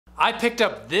I picked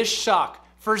up this shock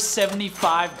for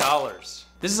 $75.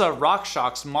 This is a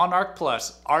Rockshox Monarch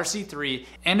Plus RC3,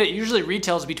 and it usually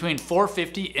retails between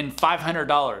 $450 and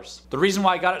 $500. The reason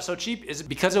why I got it so cheap is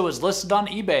because it was listed on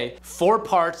eBay for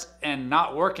parts and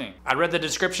not working. I read the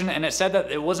description and it said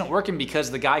that it wasn't working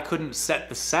because the guy couldn't set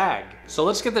the sag. So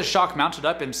let's get this shock mounted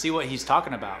up and see what he's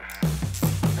talking about.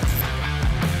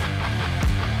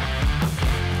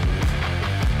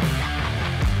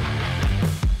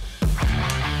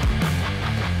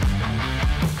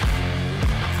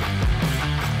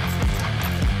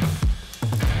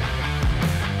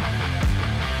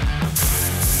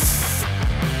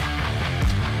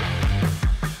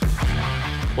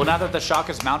 Well, now that the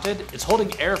shock is mounted, it's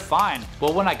holding air fine.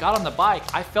 But when I got on the bike,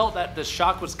 I felt that the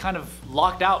shock was kind of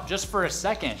locked out just for a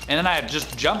second. And then I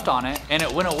just jumped on it and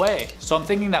it went away. So I'm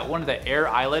thinking that one of the air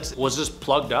eyelets was just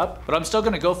plugged up, but I'm still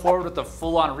gonna go forward with the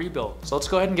full-on rebuild. So let's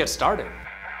go ahead and get started.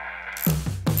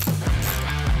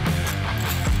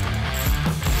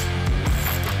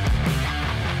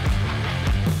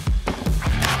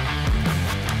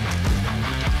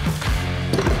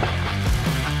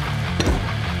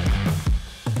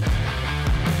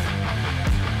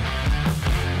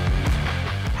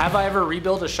 Have I ever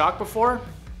rebuilt a shock before?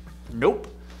 Nope.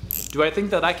 Do I think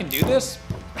that I can do this?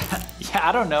 Yeah,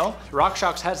 I don't know.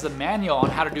 Rockshox has the manual on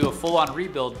how to do a full-on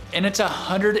rebuild, and it's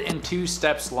 102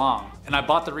 steps long. And I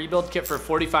bought the rebuild kit for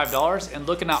 $45, and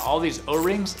looking at all these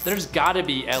O-rings, there's gotta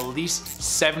be at least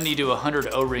 70 to 100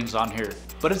 O-rings on here.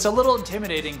 But it's a little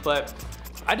intimidating, but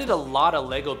I did a lot of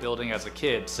Lego building as a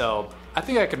kid, so I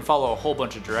think I can follow a whole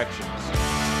bunch of directions.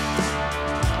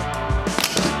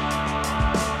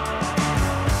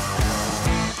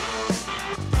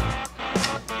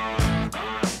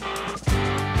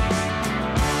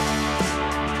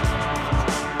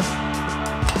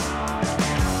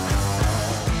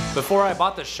 Before I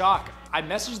bought the shock, I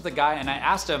messaged the guy and I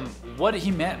asked him what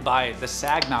he meant by the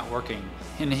sag not working.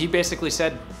 And he basically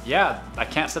said, yeah, I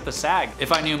can't set the sag.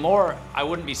 If I knew more, I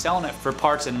wouldn't be selling it for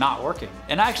parts and not working.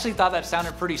 And I actually thought that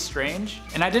sounded pretty strange,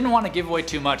 and I didn't want to give away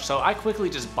too much, so I quickly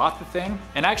just bought the thing,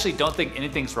 and I actually don't think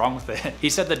anything's wrong with it. He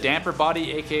said the damper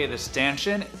body, aka the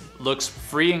stanchion, looks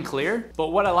free and clear, but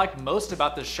what I like most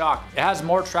about this shock, it has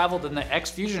more travel than the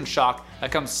X-Fusion shock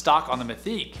that comes stock on the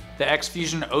Mythique. The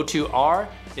X-Fusion O2R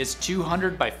is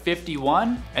 200 by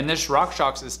 51, and this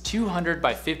Rockshox is 200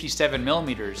 by 57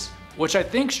 millimeters, which I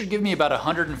think should give me about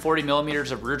 140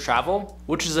 millimeters of rear travel,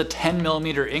 which is a 10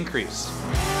 millimeter increase.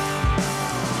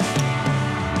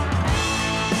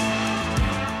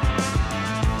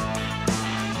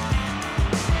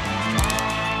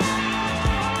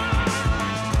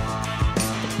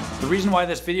 The reason why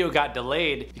this video got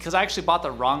delayed because I actually bought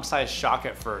the wrong size shock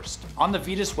at first. On the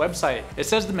Vitus website, it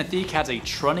says the Mythique has a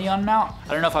trunnion mount.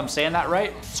 I don't know if I'm saying that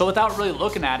right. So without really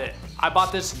looking at it, I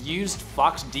bought this used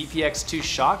Fox DPX2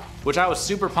 shock, which I was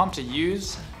super pumped to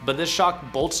use, but this shock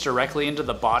bolts directly into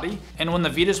the body. And when the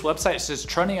Vitus website says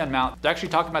trunnion mount, they're actually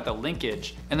talking about the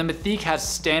linkage. And the Mythique has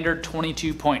standard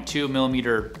 22.2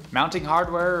 millimeter mounting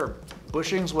hardware or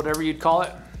bushings, whatever you'd call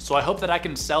it. So I hope that I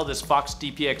can sell this Fox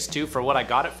DPX2 for what I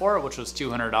got it for, which was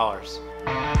 $200.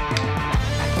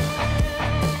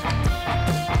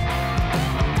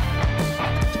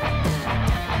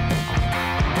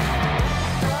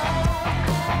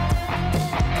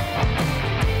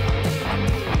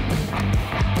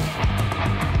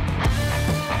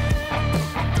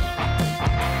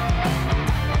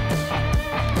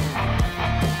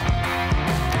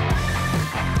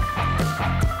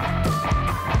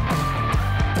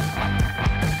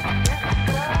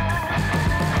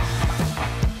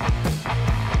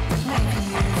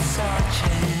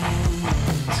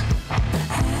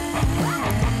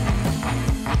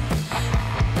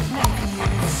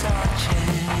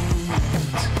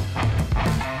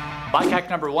 Bike hack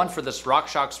number one for this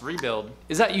Rockshox rebuild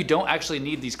is that you don't actually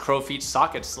need these crow feet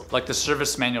sockets like the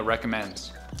service manual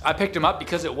recommends. I picked them up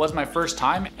because it was my first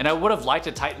time and I would have liked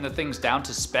to tighten the things down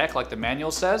to spec like the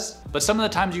manual says, but some of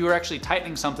the times you were actually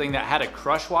tightening something that had a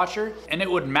crush washer and it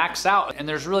would max out and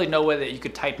there's really no way that you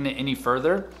could tighten it any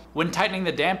further. When tightening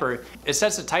the damper, it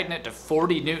says to tighten it to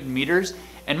 40 Newton meters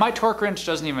and my torque wrench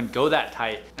doesn't even go that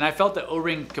tight. And I felt the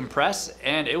O-ring compress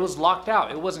and it was locked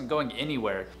out. It wasn't going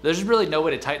anywhere. There's really no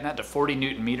way to tighten that to 40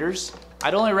 Newton meters.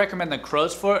 I'd only recommend the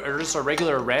crow's foot or just a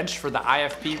regular wrench for the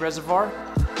IFP reservoir.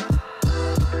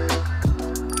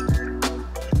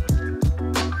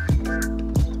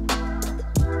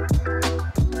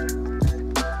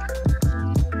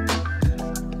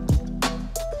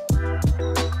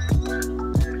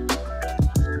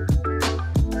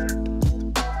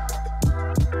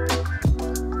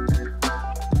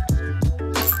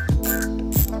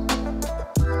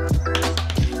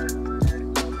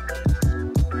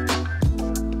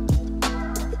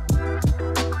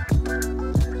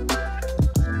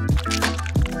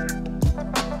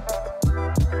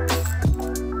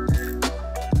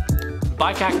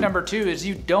 Bike hack number 2 is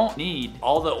you don't need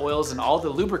all the oils and all the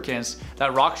lubricants that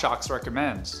Rockshox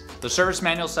recommends. The service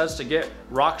manual says to get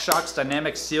Rockshox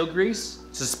Dynamic Seal Grease,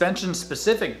 suspension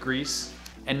specific grease,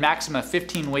 and Maxima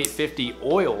 15 weight 50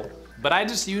 oil. But I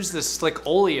just use this slick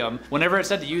oleum whenever it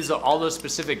said to use all those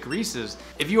specific greases.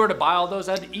 If you were to buy all those,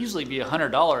 that'd easily be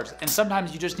 $100, and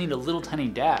sometimes you just need a little tiny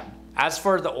dab. As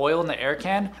for the oil in the air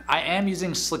can, I am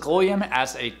using slick oleum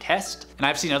as a test, and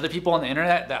I've seen other people on the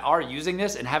internet that are using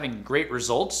this and having great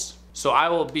results. So I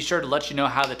will be sure to let you know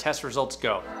how the test results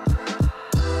go.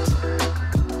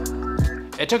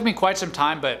 It took me quite some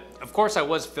time, but of course I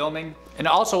was filming, and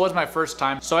it also was my first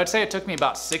time, so I'd say it took me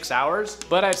about 6 hours,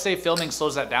 but I'd say filming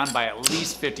slows that down by at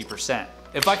least 50%.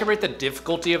 If I could rate the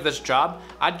difficulty of this job,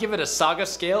 I'd give it a Saga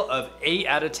scale of 8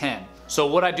 out of 10. So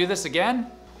would I do this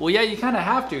again? Well, yeah, you kind of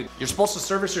have to. You're supposed to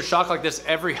service your shock like this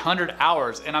every 100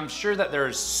 hours, and I'm sure that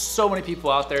there's so many people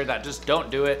out there that just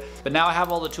don't do it, but now I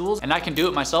have all the tools and I can do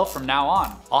it myself from now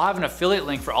on. I'll have an affiliate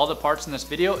link for all the parts in this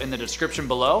video in the description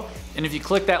below, and if you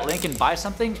click that link and buy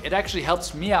something, it actually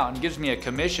helps me out and gives me a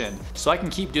commission, so I can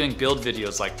keep doing build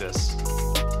videos like this.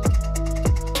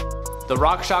 The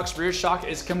Rockshox rear shock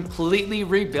is completely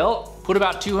rebuilt. Put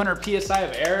about 200 PSI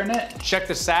of air in it, checked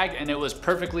the sag, and it was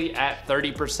perfectly at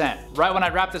 30%. Right when I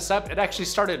wrapped this up, it actually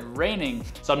started raining,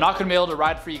 so I'm not gonna be able to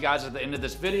ride for you guys at the end of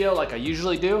this video like I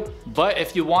usually do. But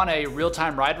if you want a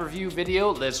real-time ride review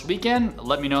video this weekend,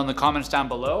 let me know in the comments down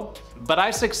below. But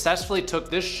I successfully took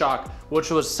this shock,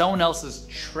 which was someone else's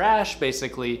trash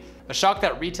basically, a shock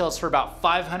that retails for about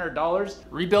 $500,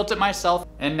 rebuilt it myself,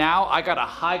 and now I got a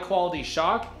high quality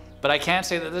shock. But I can't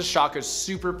say that this shock is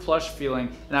super plush feeling,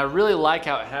 and I really like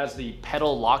how it has the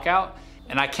pedal lockout,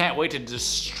 and I can't wait to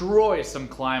destroy some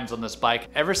climbs on this bike.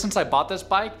 Ever since I bought this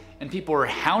bike and people were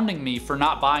hounding me for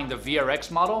not buying the VRX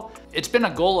model, it's been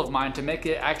a goal of mine to make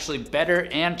it actually better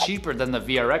and cheaper than the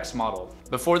VRX model.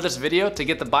 Before this video, to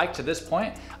get the bike to this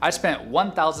point, I spent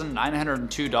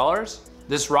 $1,902.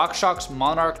 This Rockshox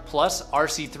Monarch Plus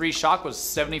RC3 shock was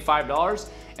 $75,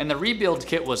 and the rebuild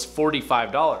kit was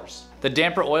 $45. The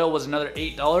damper oil was another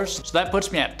 $8, so that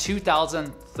puts me at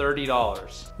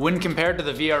 $2,030. When compared to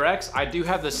the VRX, I do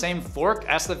have the same fork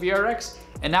as the VRX,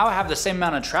 and now I have the same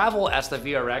amount of travel as the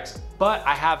VRX, but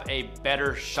I have a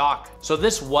better shock. So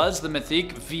this was the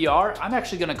Mythique VR. I'm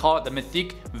actually gonna call it the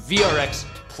Mythique VRX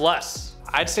Plus.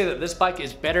 I'd say that this bike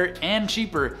is better and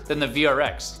cheaper than the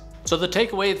VRX. So the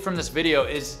takeaway from this video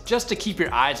is just to keep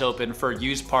your eyes open for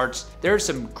used parts. There are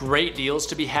some great deals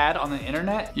to be had on the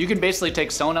internet. You can basically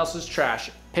take someone else's trash,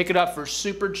 pick it up for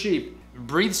super cheap,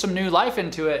 breathe some new life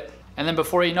into it, and then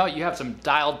before you know it, you have some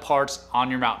dialed parts on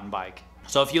your mountain bike.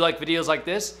 So if you like videos like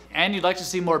this and you'd like to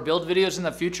see more build videos in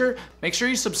the future, make sure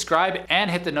you subscribe and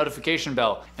hit the notification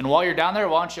bell. And while you're down there,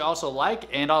 why don't you also like,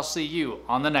 and I'll see you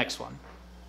on the next one.